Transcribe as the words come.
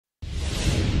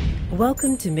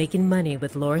Welcome to Making Money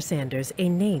with Laura Sanders, a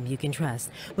name you can trust.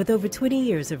 With over 20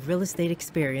 years of real estate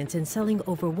experience and selling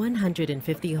over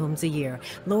 150 homes a year,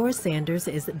 Laura Sanders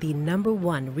is the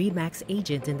 #1 RE/MAX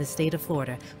agent in the state of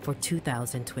Florida for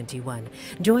 2021.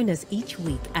 Join us each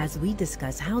week as we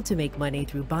discuss how to make money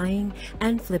through buying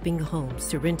and flipping homes,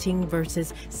 to renting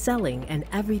versus selling, and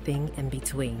everything in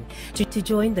between. To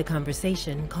join the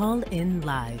conversation, call in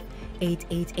live.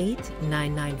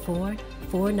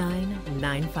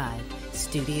 888-994-4995,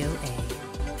 Studio A.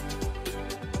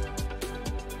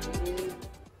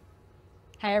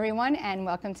 Hi everyone, and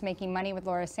welcome to Making Money with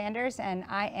Laura Sanders, and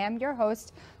I am your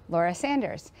host, Laura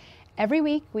Sanders. Every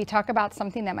week we talk about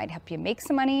something that might help you make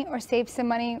some money or save some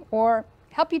money or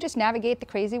help you just navigate the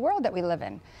crazy world that we live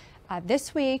in.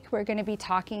 This week we're going to be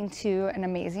talking to an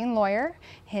amazing lawyer.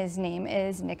 His name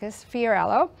is Nick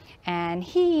Fiorello, and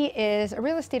he is a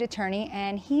real estate attorney,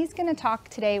 and he's going to talk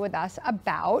today with us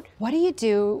about what do you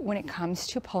do when it comes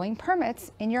to pulling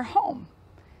permits in your home,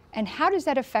 and how does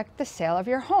that affect the sale of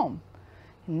your home.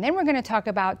 And then we're going to talk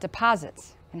about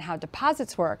deposits and how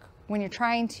deposits work when you're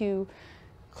trying to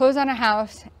close on a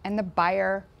house and the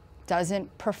buyer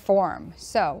doesn't perform.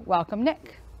 So welcome,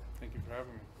 Nick. Thank you for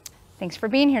having me. Thanks for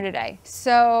being here today.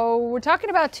 So we're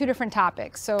talking about two different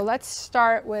topics. So let's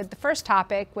start with the first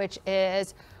topic, which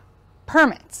is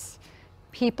permits.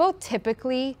 People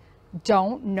typically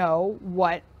don't know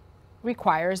what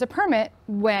requires a permit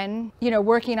when,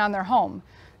 working on their home.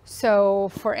 So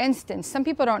for instance, some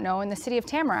people don't know in the city of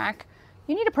Tamarack,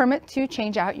 you need a permit to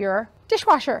change out your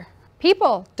dishwasher.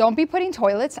 People, don't be putting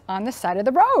toilets on the side of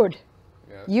the road.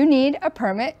 Yes. You need a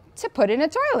permit to put in a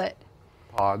toilet.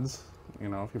 Pods,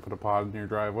 if you put a pod in your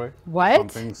driveway.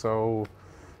 What? Something so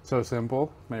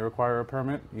simple may require a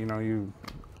permit. You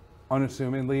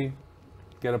unassumedly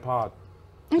get a pod.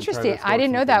 Interesting. I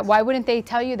didn't know that. Why wouldn't they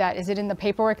tell you that? Is it in the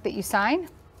paperwork that you sign?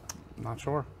 Not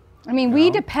sure. I mean,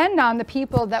 we depend on the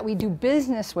people that we do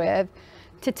business with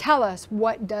to tell us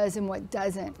what does and what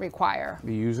doesn't require.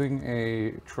 Using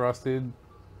a trusted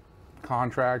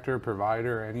contractor,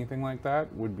 provider, anything like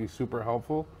that would be super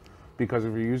helpful, because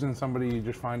if you're using somebody you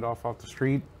just find off the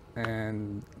street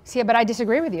and... See, but I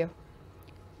disagree with you.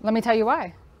 Let me tell you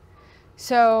why.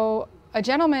 So a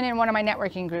gentleman in one of my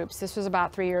networking groups, this was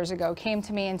about 3 years ago, came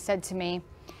to me and said to me,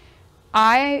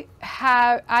 I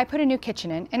put a new kitchen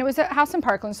in, and it was a house in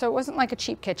Parkland, so it wasn't like a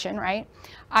cheap kitchen, right?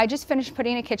 I just finished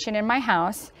putting a kitchen in my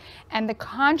house, and the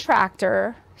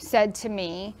contractor said to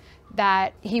me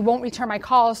that he won't return my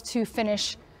calls to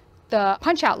finish the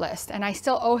punch out list, and I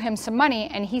still owe him some money,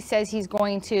 and he says he's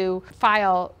going to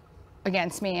file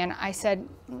against me. And I said,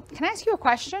 can I ask you a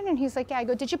question? And he's like, yeah. I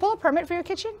go, did you pull a permit for your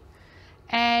kitchen?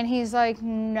 And he's like,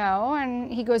 no.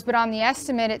 And he goes, but on the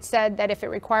estimate it said that if it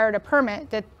required a permit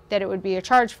that it would be a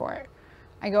charge for it.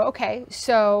 I go, okay,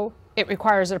 so it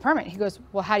requires a permit. He goes,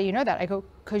 well, how do you know that? I go,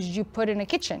 because you put in a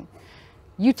kitchen.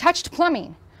 You touched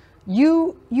plumbing.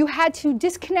 You had to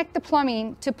disconnect the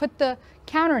plumbing to put the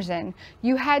counters in.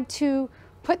 You had to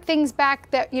put things back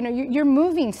that, you're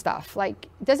moving stuff. Like,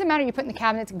 it doesn't matter, you put in the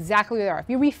cabinets exactly where they are. If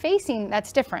you're refacing,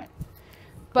 that's different.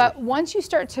 But once you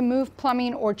start to move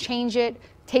plumbing or change it,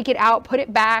 take it out, put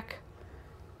it back,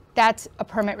 that's a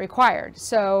permit required.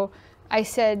 So I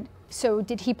said, so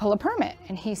did he pull a permit?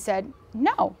 And he said,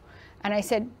 no. And I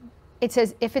said, it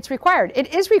says if it's required.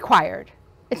 It is required.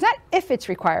 It's not if it's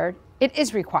required, it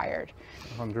is required.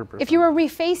 100%. If you were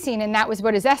refacing and that was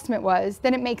what his estimate was,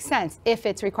 then it makes sense if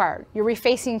it's required. You're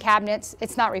refacing cabinets,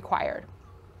 it's not required.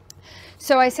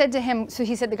 So I said to him, so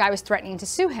he said the guy was threatening to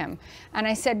sue him. And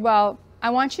I said, well, I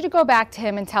want you to go back to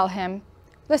him and tell him,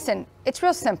 listen, it's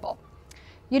real simple.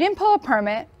 You didn't pull a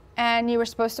permit, and you were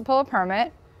supposed to pull a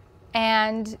permit.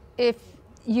 And if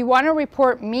you want to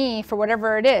report me for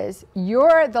whatever it is,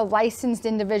 you're the licensed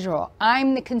individual.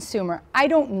 I'm the consumer. I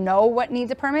don't know what needs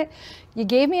a permit. You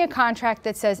gave me a contract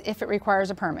that says if it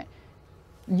requires a permit.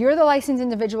 You're the licensed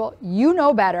individual. You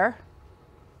know better.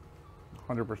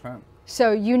 100%.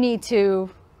 So you need to,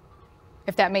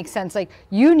 if that makes sense, like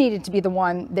you needed to be the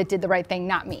one that did the right thing,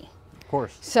 not me. Of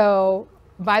course. So,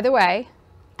 by the way,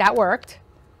 that worked.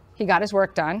 He got his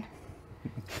work done.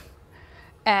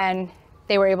 And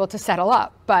they were able to settle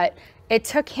up. But it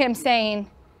took him saying,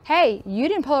 hey, you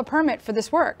didn't pull a permit for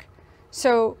this work.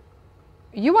 So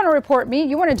you want to report me,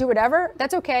 you want to do whatever,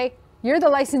 that's okay. You're the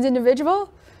licensed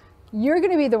individual. You're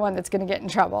going to be the one that's going to get in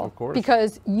trouble. Of course.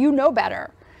 Because you know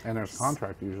better. And there's a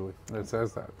contract usually that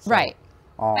says that. So, right.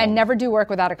 And never do work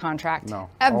without a contract. No.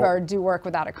 Ever do work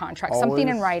without a contract. Always, something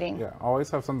in writing. Yeah, always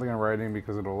have something in writing,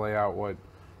 because it'll lay out what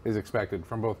is expected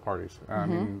from both parties. I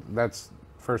mean, that's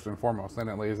first and foremost. Then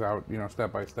it lays out,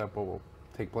 step by step what will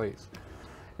take place.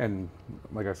 And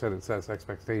like I said, it sets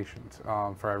expectations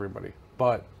for everybody.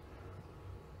 But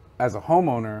as a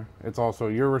homeowner, it's also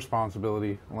your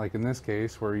responsibility, like in this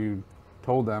case where you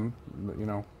told them, you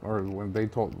know, or when they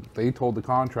told the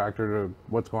contractor to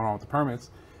what's going on with the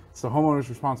permits, it's the homeowner's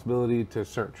responsibility to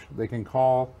search. They can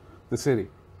call the city.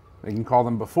 They can call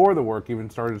them before the work even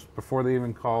started, before they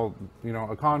even call, you know,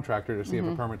 a contractor to see if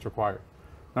a permit's required.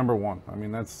 Number one, I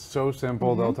mean, that's so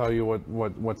simple. They'll tell you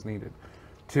what's needed.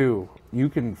 Two, you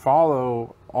can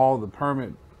follow all the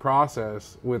permit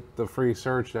process with the free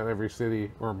search that every city,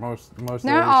 or most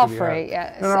They're all free,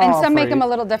 yes. And some make them a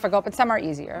little difficult, but some are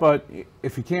easier. But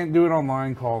if you can't do it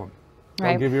online, call them. They'll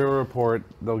Right. give you a report.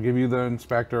 They'll give you the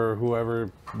inspector or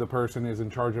whoever the person is in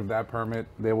charge of that permit.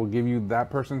 They will give you that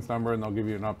person's number and they'll give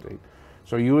you an update.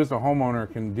 So you as the homeowner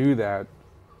can do that,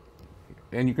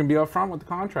 and you can be upfront with the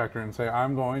contractor and say, I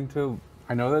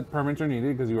know that permits are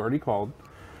needed because you already called.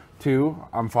 Two,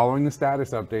 I'm following the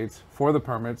status updates for the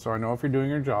permits, so I know if you're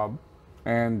doing your job,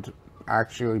 and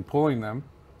actually pulling them,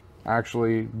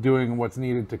 actually doing what's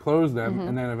needed to close them,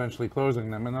 and then eventually closing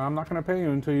them. And then I'm not going to pay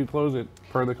you until you close it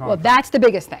per the contract. Well, that's the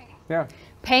biggest thing. Yeah.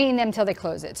 Paying them till they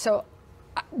close it. So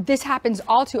this happens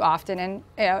all too often, and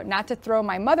you know, not to throw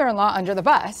my mother-in-law under the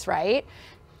bus, right?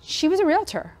 She was a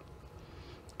realtor.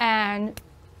 And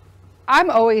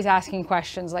I'm always asking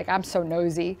questions, like I'm so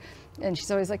nosy. And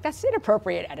she's always like, that's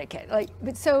inappropriate etiquette. Like,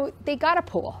 but so they got a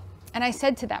pool. And I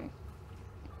said to them,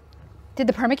 did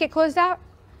the permit get closed out?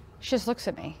 She just looks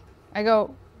at me. I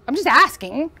go, I'm just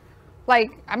asking.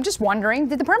 Like, I'm just wondering,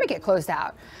 did the permit get closed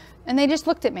out? And they just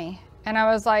looked at me. And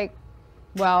I was like,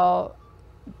 well,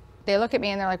 they look at me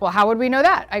and they're like, well, how would we know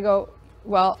that? I go,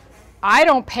 well, I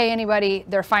don't pay anybody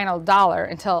their final dollar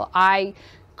until I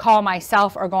call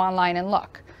myself or go online and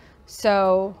look.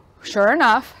 So sure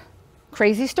enough,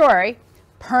 crazy story,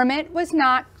 permit was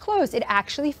not closed. It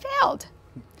actually failed.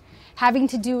 Having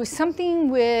to do with something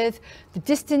with the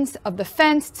distance of the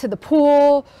fence to the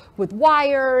pool, with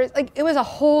wires, like it was a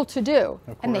whole to-do.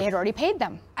 And they had already paid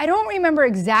them. I don't remember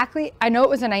exactly, I know it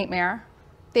was a nightmare.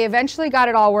 They eventually got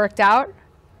it all worked out.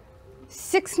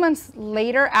 6 months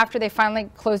later, after they finally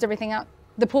closed everything out,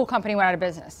 the pool company went out of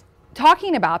business.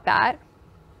 Talking about that,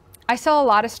 I sell a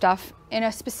lot of stuff in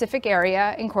a specific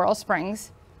area in Coral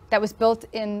Springs that was built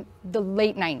in the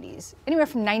late 90s, anywhere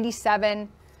from 97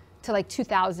 to like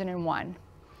 2001.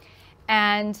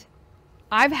 And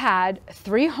I've had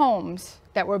 3 homes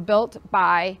that were built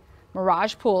by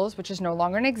Mirage Pools, which is no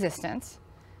longer in existence,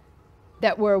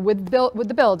 that were with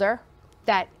the builder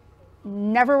that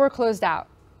never were closed out.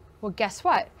 Well, guess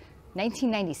what?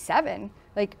 1997,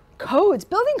 like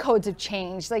building codes have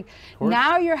changed. Like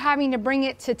now you're having to bring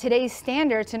it to today's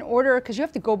standards in order, because you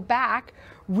have to go back,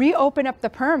 reopen up the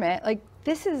permit. Like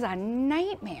this is a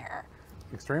nightmare.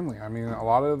 Extremely. I mean, a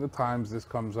lot of the times this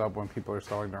comes up when people are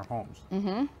selling their homes.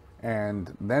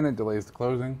 And then it delays the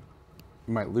closing.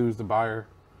 You might lose the buyer.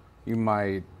 You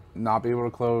might not be able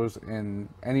to close in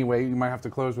any way. You might have to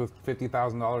close with $50,000,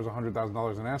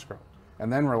 $100,000 in escrow,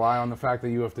 and then rely on the fact that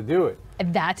you have to do it.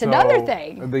 And that's another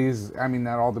thing. I mean,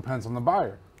 that all depends on the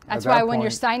buyer. That's why when you're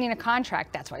signing a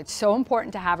contract, that's why it's so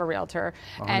important to have a realtor.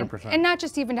 100%. And not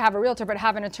just even to have a realtor, but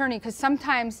have an attorney, because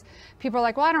sometimes people are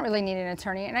like, well, I don't really need an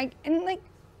attorney. And like,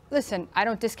 listen, I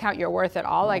don't discount your worth at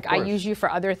all. Like I use you for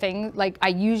other things. Like I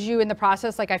use you in the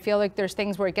process. Like I feel like there's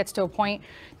things where it gets to a point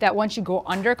that once you go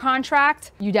under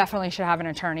contract, you definitely should have an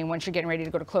attorney once you're getting ready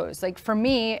to go to close. Like for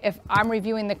me, if I'm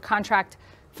reviewing the contract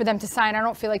for them to sign, I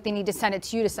don't feel like they need to send it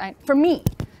to you to sign. For me.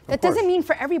 That doesn't mean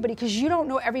for everybody, because you don't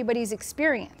know everybody's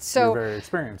experience. So you're very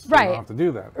experienced. Right. You don't have to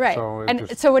do that. Right. So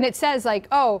so when it says like,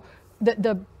 oh,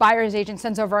 the buyer's agent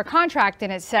sends over a contract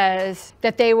and it says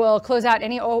that they will close out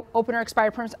any open or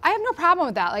expired permits, I have no problem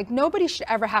with that. Like nobody should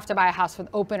ever have to buy a house with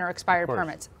open or expired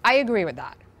permits. I agree with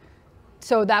that.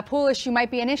 So that pool issue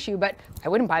might be an issue, but I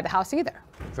wouldn't buy the house either.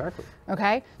 Exactly.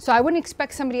 Okay. So I wouldn't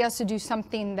expect somebody else to do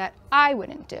something that I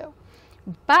wouldn't do.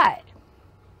 But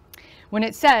when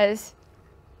it says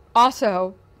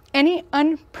also any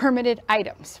unpermitted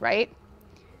items, right?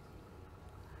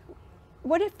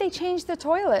 What if they change the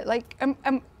toilet? Like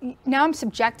now I'm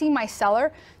subjecting my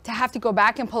seller to have to go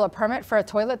back and pull a permit for a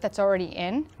toilet that's already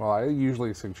in? Well, I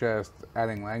usually suggest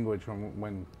adding language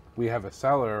when we have a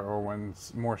seller, or when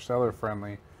it's more seller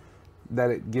friendly, that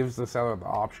it gives the seller the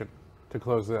option to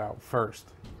close it out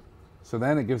first. So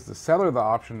then it gives the seller the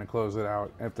option to close it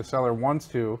out. If the seller wants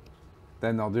to,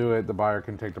 then they'll do it. The buyer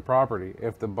can take the property.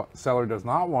 If the seller does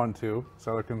not want to,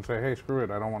 seller can say, hey, screw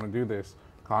it, I don't want to do this.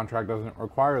 Contract doesn't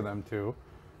require them to.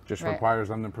 Just Right. requires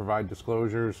them to provide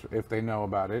disclosures if they know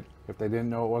about it. If they didn't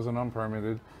know it wasn't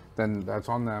unpermitted, then that's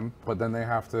on them. But then they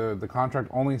have to, the contract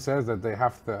only says that they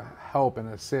have to help and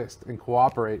assist and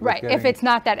cooperate. with Right, if getting- it's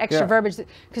not that extra Yeah. verbiage,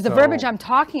 because the So- verbiage I'm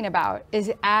talking about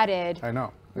is added I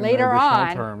know. in the later additional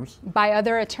on terms. by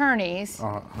other attorneys.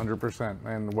 100%.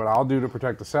 And what I'll do to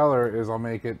protect the seller is I'll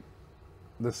make it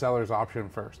the seller's option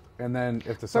first. And then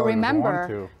if the But seller doesn't want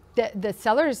remember, to, the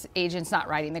seller's agent's not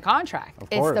writing the contract. Of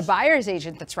It's the course. buyer's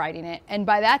agent that's writing it. And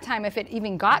by that time, if it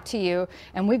even got to you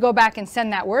and we go back and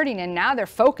send that wording in, now they're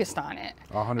focused on it.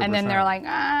 100%. And then they're like,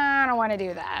 I don't want to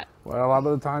do that. well, a lot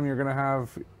of the time you're going to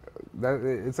have that.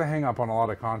 It's a hang up on a lot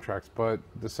of contracts, but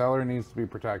the seller needs to be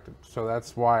protected. So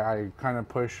that's why I kind of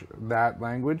push that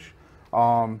language.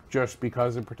 Just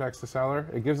because it protects the seller,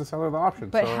 it gives the seller the option.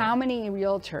 But So- how many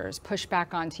realtors push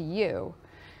back onto you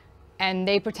and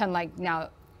they pretend like now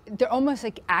they're almost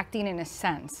like acting in a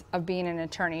sense of being an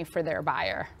attorney for their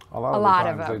buyer? A lot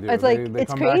of them. times they do. It's like, they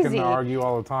it's come back and crazy. they argue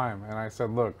all the time. And I said,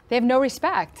 look, They have no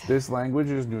respect. this language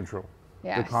is neutral.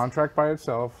 Yes. The contract by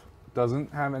itself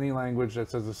doesn't have any language that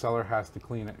says the seller has to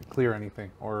clear anything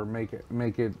or make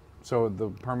it so the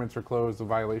permits are closed, the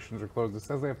violations are closed. It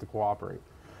says they have to cooperate.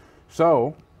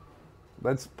 So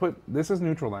let's put, this is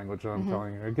neutral language that I'm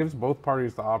telling you. It gives both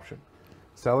parties the option.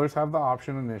 Sellers have the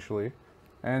option initially,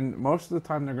 and most of the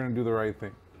time they're going to do the right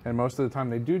thing. And most of the time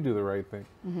they do the right thing.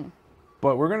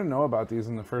 But we're going to know about these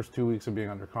in the first 2 weeks of being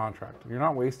under contract. You're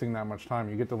not wasting that much time.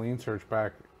 You get the lien search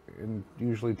back in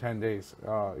usually 10 days,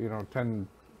 10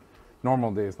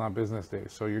 normal days, not business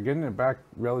days. So you're getting it back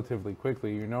relatively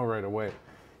quickly, right away.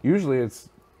 Usually it's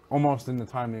almost in the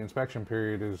time the inspection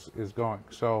period is going.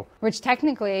 So, Which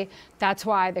technically, that's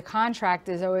why the contract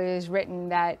is always written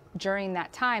that during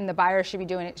that time, the buyer should be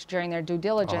doing it during their due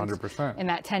diligence 100%. in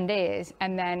that 10 days.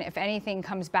 And then if anything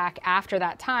comes back after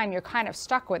that time, you're kind of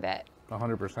stuck with it.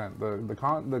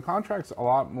 100%. The contract's a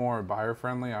lot more buyer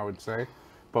friendly, I would say,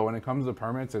 but when it comes to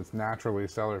permits, it's naturally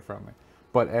seller friendly.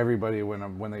 But everybody,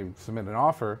 when they submit an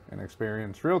offer, an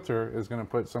experienced realtor is going to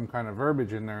put some kind of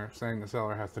verbiage in there saying the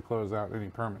seller has to close out any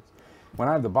permits. When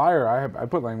I have the buyer, I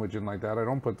put language in like that. I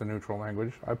don't put the neutral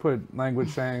language. I put language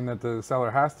saying that the seller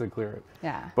has to clear it.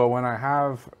 Yeah. But when I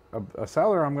have a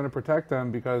seller, I'm going to protect them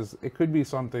because it could be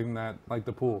something that, like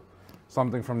the pool,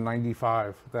 something from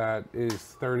 95 that is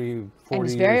 30, 40 And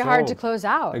it's very years hard old. to close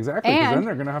out. Exactly, because then And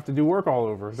they're going to have to do work all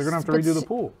over. They're going to have to But redo the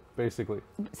pool, basically.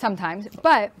 sometimes,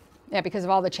 but yeah, because of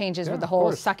all the changes Yeah, with the of whole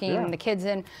course, sucking yeah. the kids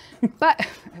in, but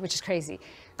which is crazy.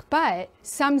 But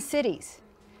some cities,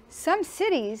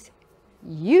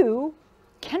 you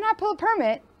cannot pull a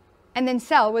permit and then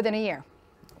sell within a year.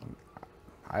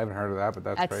 I haven't heard of that, but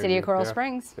that's At crazy. City of Coral Yeah.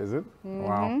 Springs. Is it?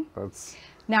 Wow, that's,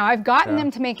 Now I've gotten Yeah.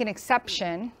 them to make an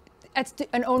exception. That's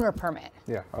an owner permit,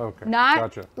 yeah, okay. not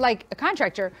Gotcha. like a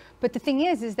contractor. But the thing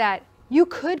is that you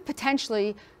could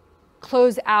potentially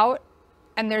close out,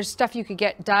 and there's stuff you could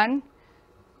get done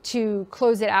to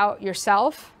close it out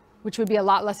yourself, which would be a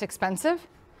lot less expensive.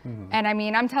 And I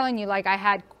mean, I'm telling you, like I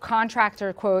had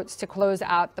contractor quotes to close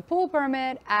out the pool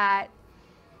permit at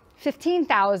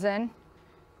 $15,000,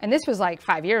 and this was like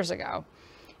 5 years ago.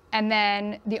 And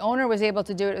then the owner was able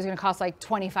to do it. It was going to cost like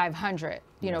 $2,500,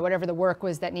 whatever the work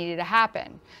was that needed to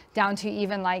happen, down to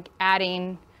even like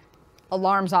adding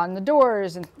alarms on the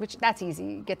doors, and which that's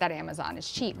easy. Get that Amazon,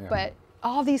 it's cheap. Yeah. But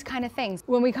all these kind of things.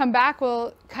 When we come back,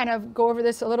 we'll kind of go over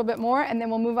this a little bit more, and then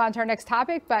we'll move on to our next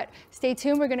topic. But stay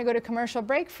tuned. We're going to go to commercial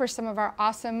break for some of our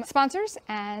awesome sponsors,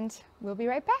 and we'll be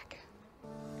right back.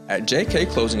 At JK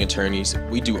Closing Attorneys,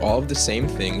 we do all of the same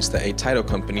things that a title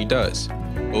company does,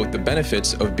 but with the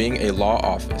benefits of being a law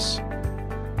office.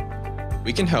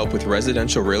 We can help with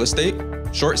residential real estate,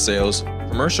 short sales,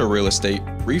 commercial real estate,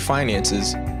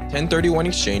 refinances, 1031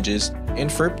 exchanges,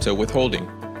 and FIRPTA withholding.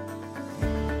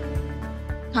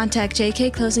 Contact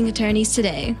JK Closing Attorneys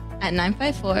today at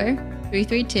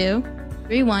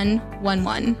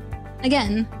 954-332-3111.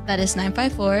 Again, that is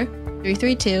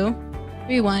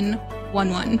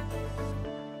 954-332-3111.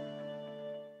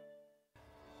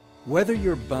 Whether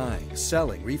you're buying,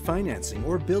 selling, refinancing,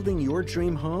 or building your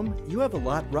dream home, you have a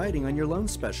lot riding on your loan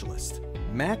specialist.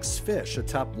 Max Fish, a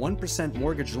top 1%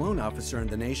 mortgage loan officer in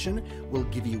the nation, will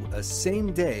give you a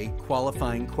same-day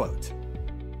qualifying quote.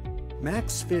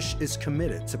 Max Fish is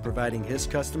committed to providing his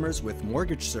customers with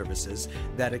mortgage services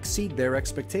that exceed their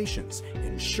expectations.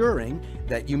 Ensuring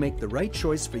that you make the right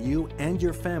choice for you and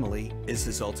your family is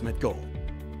his ultimate goal.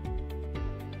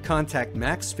 Contact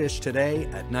Max Fish today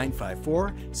at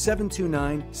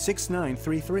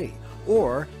 954-729-6933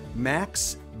 or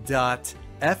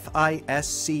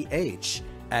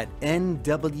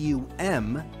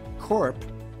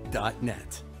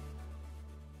max.fisch@nwmcorp.net.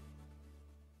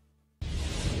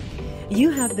 You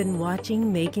have been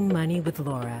watching Making Money with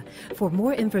Laura. For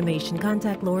more information,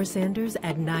 contact Laura Sanders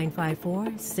at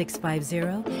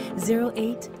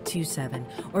 954-650-0827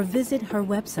 or visit her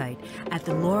website at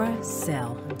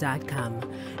lauraess.com.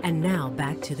 And now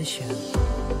back to the show.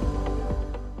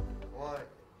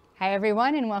 Hi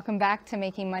everyone, and welcome back to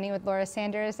Making Money with Laura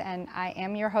Sanders, and I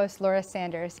am your host, Laura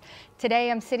Sanders.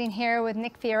 Today I'm sitting here with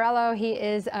Nick Fiorello. He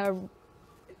is a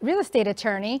real estate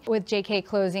attorney with JK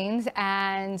Closings,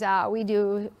 and we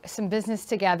do some business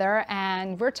together,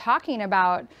 and we're talking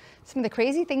about some of the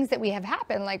crazy things that we have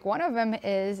happened. Like one of them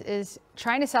is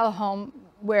trying to sell a home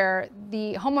where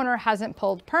the homeowner hasn't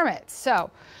pulled permits.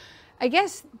 So I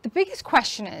guess the biggest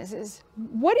question is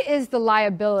what is the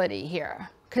liability here?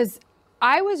 Because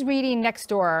I was reading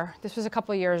Nextdoor, this was a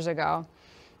couple of years ago,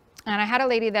 and I had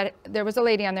there was a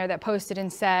lady on there that posted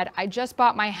and said, I just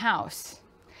bought my house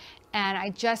and I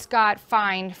just got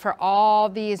fined for all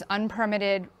these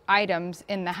unpermitted items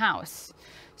in the house.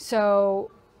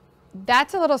 So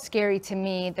that's a little scary to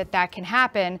me that can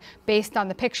happen based on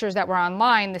the pictures that were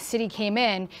online. The city came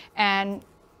in and,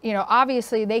 you know,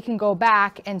 obviously they can go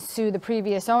back and sue the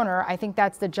previous owner. I think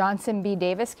that's the Johnson B.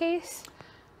 Davis case,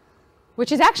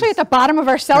 which is actually at the bottom of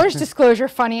our seller's disclosure,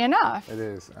 funny enough. It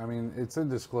is. I mean, it's a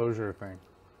disclosure thing.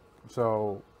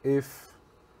 So if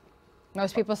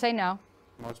most people say no.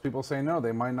 Most people say no,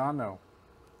 they might not know.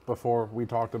 Before we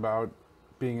talked about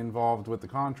being involved with the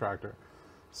contractor.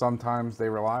 Sometimes they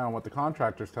rely on what the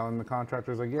contractor's telling the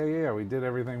contractor's like, yeah, we did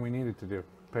everything we needed to do.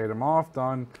 Paid them off,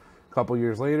 done. A couple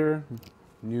years later,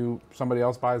 somebody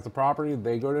else buys the property,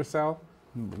 they go to sell.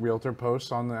 Realtor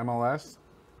posts on the MLS,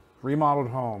 remodeled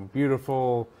home,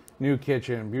 beautiful new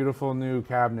kitchen, beautiful new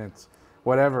cabinets,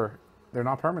 whatever. They're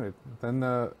not permitted. Then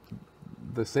the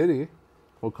city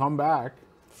will come back.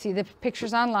 See the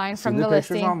pictures online from the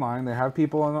pictures listing. Online. They have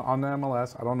people on the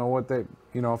MLS. I don't know what they,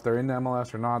 if they're in the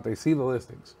MLS or not. They see the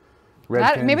listings.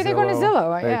 Redfin, Maybe they go to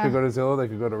Zillow. They could go to Zillow. They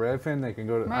could go to Redfin. They can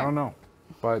go to, right. I don't know.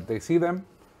 But they see them.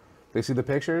 They see the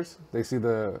pictures. They see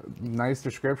the nice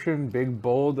description, big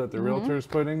bold that the realtor is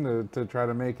putting to try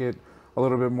to make it a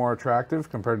little bit more attractive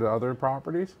compared to other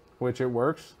properties, which it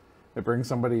works. It brings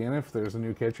somebody in if there's a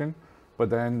new kitchen. But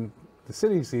then the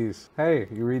city sees, hey,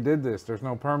 you redid this. There's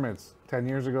no permits. 10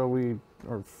 years ago,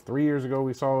 or 3 years ago,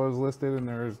 we saw it was listed, and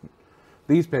there's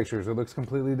these pictures. It looks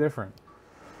completely different.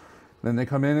 Then they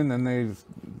come in, and then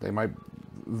they might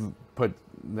put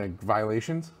like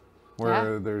violations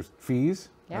where there's fees.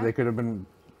 Yeah. They could have been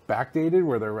backdated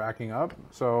where they're racking up.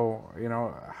 So,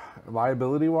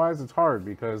 liability-wise, it's hard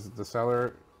because the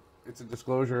seller, it's a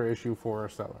disclosure issue for a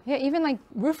seller. Yeah, even like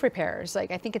roof repairs,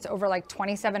 like I think it's over like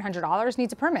 $2,700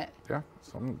 needs a permit. Yeah,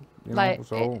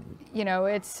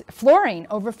 it's flooring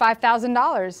over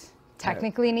 $5,000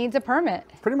 technically needs a permit.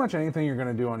 Pretty much anything you're going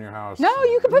to do on your house. No,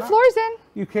 you can put floors in.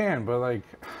 You can, but like,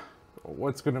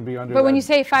 what's going to be under? But when you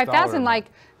say 5,000, dollar like,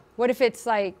 what if it's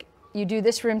like you do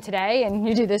this room today and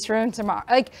you do this room tomorrow?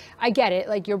 Like, I get it.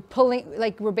 Like you're pulling,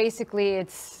 like we're basically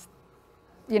it's.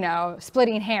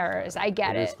 Splitting hairs. I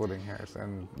get it. It is splitting hairs,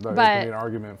 and there can be an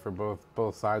argument for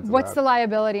both sides. What's the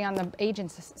liability on the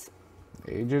agents?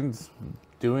 Agents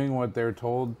doing what they're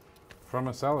told from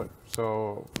a seller.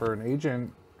 So for an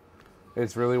agent,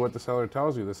 it's really what the seller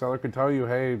tells you. The seller could tell you,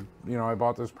 hey, I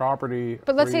bought this property.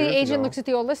 But let's say the agent looks at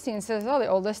the old listing and says, oh, the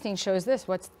old listing shows this.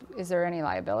 Is there any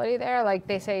liability there? Like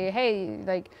they say, hey,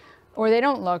 like. Or they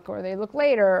don't look, or they look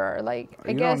later, or like,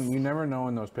 I guess. You never know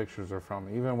when those pictures are from.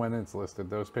 Even when it's listed,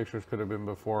 those pictures could have been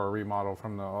before a remodel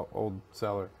from the old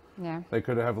seller. Yeah. They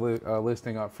could have a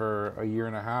listing up for a year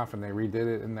and a half, and they redid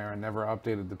it in there and never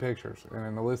updated the pictures. And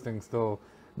then the listing's still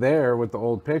there with the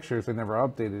old pictures, they never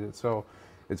updated it. So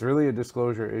it's really a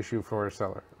disclosure issue for a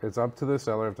seller. It's up to the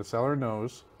seller. If the seller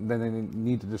knows, then they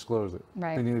need to disclose it.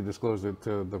 Right. They need to disclose it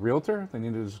to the realtor. They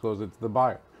need to disclose it to the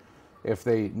buyer. If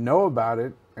they know about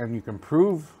it and you can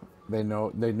prove they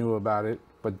knew about it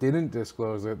but didn't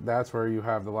disclose it, that's where you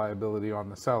have the liability on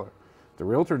the seller. The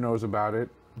realtor knows about it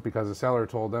because the seller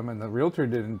told them, and the realtor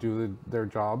didn't do their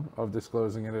job of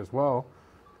disclosing it as well.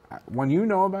 When you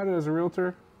know about it as a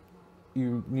realtor,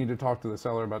 you need to talk to the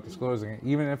seller about disclosing it,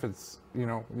 even if it's, you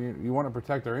want to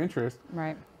protect their interest,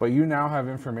 right? But you now have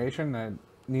information that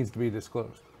needs to be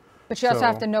disclosed. But you also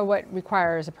have to know what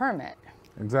requires a permit.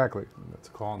 Exactly. That's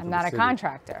a call into the city. I'm not a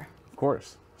contractor. Of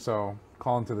course. So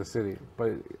call into the city.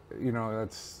 But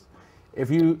that's if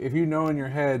you know in your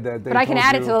head that they. But I can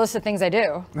add it to the list of things I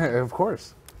do. Of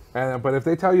course. But if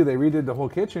they tell you they redid the whole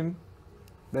kitchen,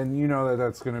 then you know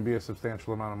that's going to be a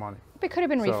substantial amount of money. It could have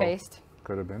been refaced.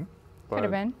 Could have been. Could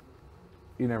have been.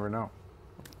 You never know.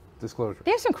 Disclosure.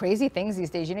 They have some crazy things these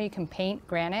days. You can paint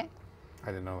granite. I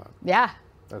didn't know that. Yeah.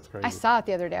 That's crazy. I saw it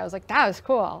the other day. I was like, that was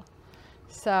cool.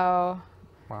 So,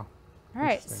 Wow. all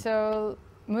right. So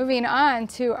moving on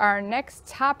to our next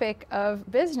topic of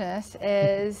business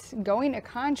is going to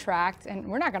contract, and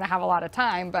we're not going to have a lot of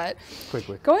time, but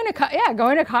Quickly. going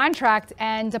to contract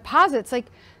and deposits. Like,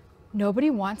 nobody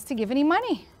wants to give any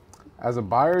money. As a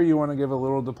buyer, you want to give a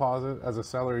little deposit. As a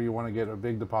seller, you want to get a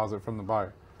big deposit from the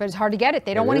buyer. But it's hard to get it.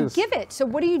 They don't want to give it. So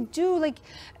what do you do? Like,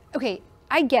 okay,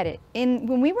 I get it.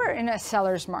 When we were in a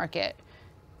seller's market,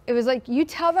 it was like you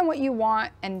tell them what you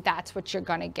want and that's what you're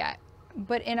going to get.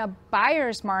 But in a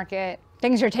buyer's market,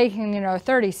 things are taking,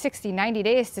 30, 60, 90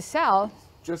 days to sell.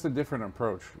 Just a different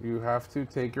approach. You have to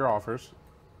take your offers.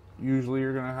 Usually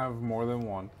you're going to have more than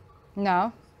one.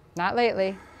 No, not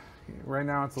lately. Right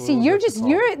now it's a See,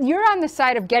 little you're on the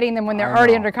side of getting them when they're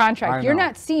already under contract. You're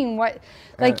not seeing what,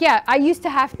 I used to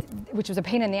have, which was a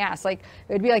pain in the ass. Like,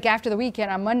 it would be like after the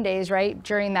weekend on Mondays, right?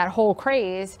 During that whole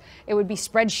craze, it would be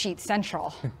spreadsheet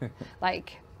central.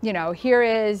 Like, here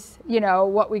is,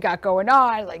 what we got going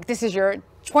on. Like, this is your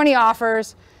 20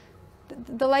 offers.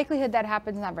 The likelihood that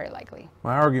happens is not very likely.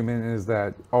 My argument is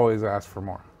that always ask for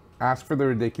more. Ask for the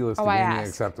ridiculous to be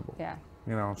acceptable. Yeah.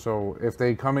 So if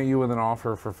they come at you with an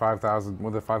offer for $5,000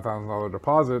 with a $5,000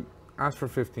 deposit, ask for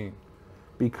 15,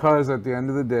 because at the end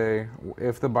of the day,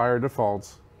 if the buyer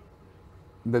defaults,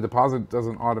 the deposit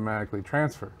doesn't automatically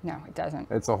transfer. No, it doesn't.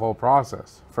 It's a whole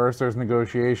process. First, there's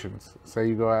negotiations. Say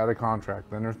you go out of contract,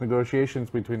 then there's negotiations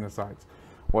between the sides.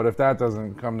 What if that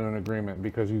doesn't come to an agreement?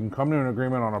 Because you can come to an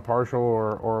agreement on a partial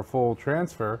or a full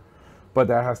transfer, but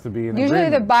that has to be an agreement. Usually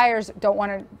the buyers don't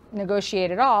want to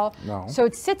negotiate at all. No. So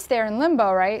it sits there in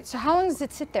limbo, right? So how long does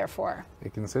it sit there for?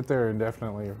 It can sit there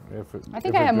indefinitely. I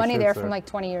think I have money there from like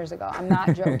 20 years ago. I'm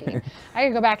not joking. I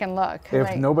could go back and look.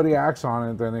 If nobody acts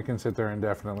on it, then it can sit there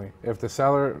indefinitely. If the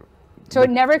seller... So it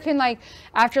never can,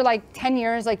 after 10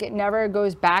 years, it never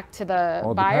goes back to the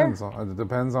buyer? It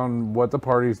depends on what the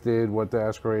parties did, what the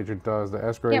escrow agent does. The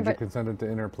escrow agent can send it to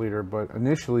interpleader, but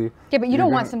initially... Yeah, but you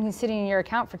don't want something sitting in your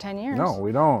account for 10 years. No,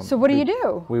 we don't. So what do you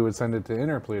do? We would send it to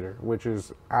interpleader, which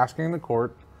is asking the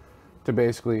court to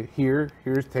basically,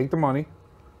 take the money.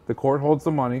 The court holds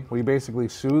the money. We basically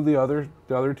sue the other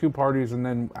two parties, and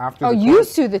then after. Oh, you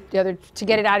sue the other to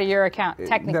get it out of your account,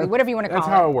 technically, whatever you want to call it.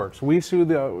 That's how it works. We sue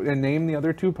and name the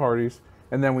other two parties,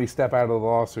 and then we step out of the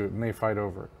lawsuit, and they fight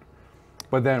over it.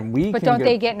 But then we. But don't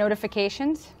they get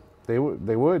notifications? They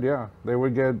would, yeah. They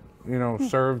would get,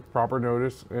 served proper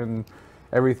notice and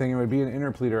everything. It would be an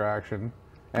interpleader action.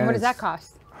 And what does that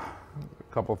cost?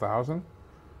 A couple $1,000.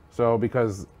 So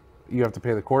because you have to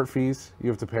pay the court fees, you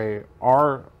have to pay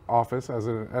our office as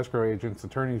an escrow agent's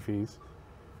attorney fees,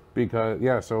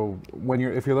 because so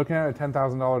if you're looking at a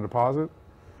 $10,000 deposit,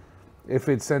 if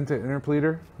it's sent to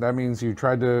interpleader, that means you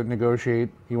tried to negotiate,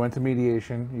 you went to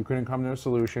mediation, you couldn't come to a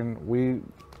solution, we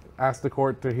asked the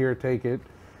court to take it,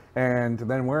 and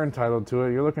then we're entitled to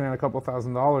it. You're looking at a couple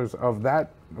 $1,000s of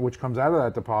that, which comes out of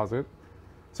that deposit.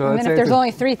 So and then if there's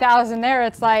only 3,000 there,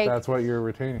 it's like... That's what you're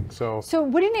retaining, So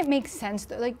wouldn't it make sense,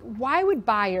 though? Why would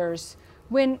buyers,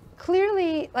 when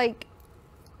clearly,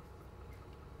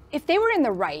 if they were in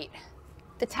the right,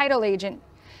 the title agent...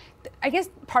 I guess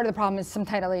part of the problem is some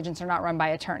title agents are not run by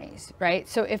attorneys, right?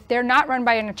 So if they're not run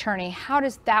by an attorney, how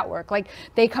does that work?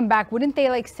 They come back, wouldn't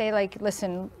they say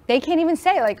listen, they can't even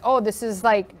say oh, this is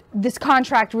this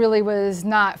contract really was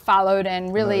not followed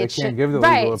and really no, it should. Can't give the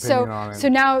legal opinion on it. So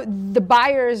now the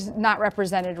buyer's not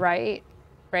represented, right?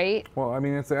 Well, I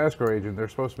mean, it's the escrow agent. They're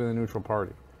supposed to be the neutral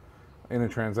party in a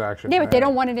transaction. Yeah, but they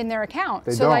don't want it in their account.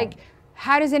 They don't.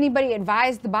 How does anybody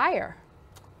advise the buyer?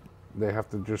 They have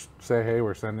to just say, hey,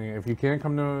 we're sending it. If you can't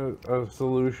come to a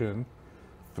solution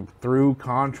through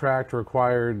contract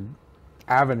required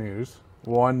avenues,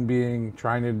 one being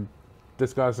trying to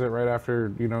discuss it right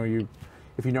after,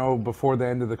 if before the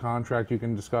end of the contract you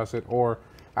can discuss it, or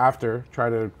after, try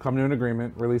to come to an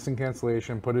agreement, release and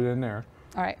cancellation, put it in there.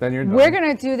 All right. Then you're done. We're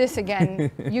going to do this again.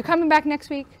 You coming back next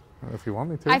week? If you want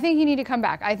me to. I think you need to come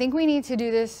back. I think we need to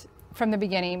do this from the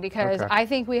beginning, because I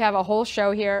think we have a whole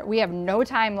show here. We have no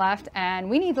time left, and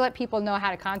we need to let people know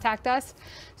how to contact us.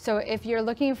 So if you're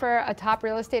looking for a top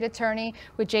real estate attorney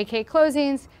with JK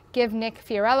Closings, give Nick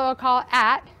Fiorello a call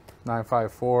at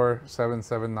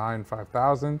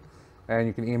 954-779-5000, and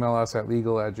you can email us at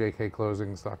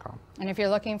legal@jkclosings.com. And if you're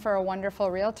looking for a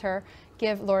wonderful realtor,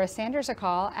 give Laura Sanders a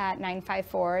call at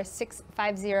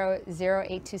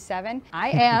 954-650-0827. I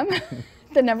am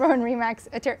the #1 RE/MAX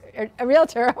a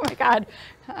realtor. Oh my God,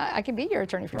 I can be your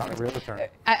attorney if you want me. Realtor.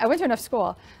 I went to enough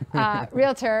school.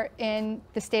 Realtor in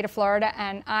the state of Florida,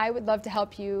 and I would love to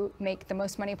help you make the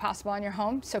most money possible on your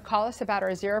home. So call us about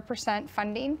our 0%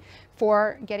 funding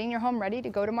for getting your home ready to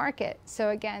go to market. So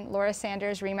again, Laura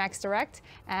Sanders, RE/MAX Direct,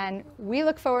 and we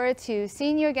look forward to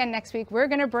seeing you again next week. We're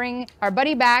going to bring our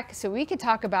buddy back so we could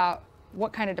talk about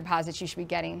what kind of deposits you should be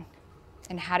getting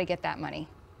and how to get that money.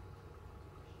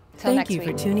 Till Thank next you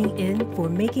week. for tuning in for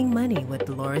Making Money with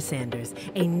Laura Sanders,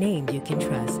 a name you can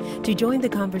trust. To join the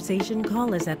conversation,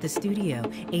 call us at the studio,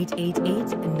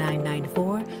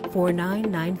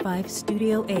 888-994-4995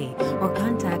 Studio A, or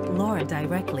contact Laura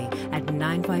directly at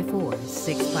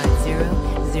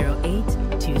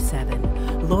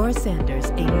 954-650-0827. Laura Sanders,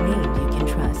 a name you can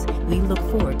trust. We look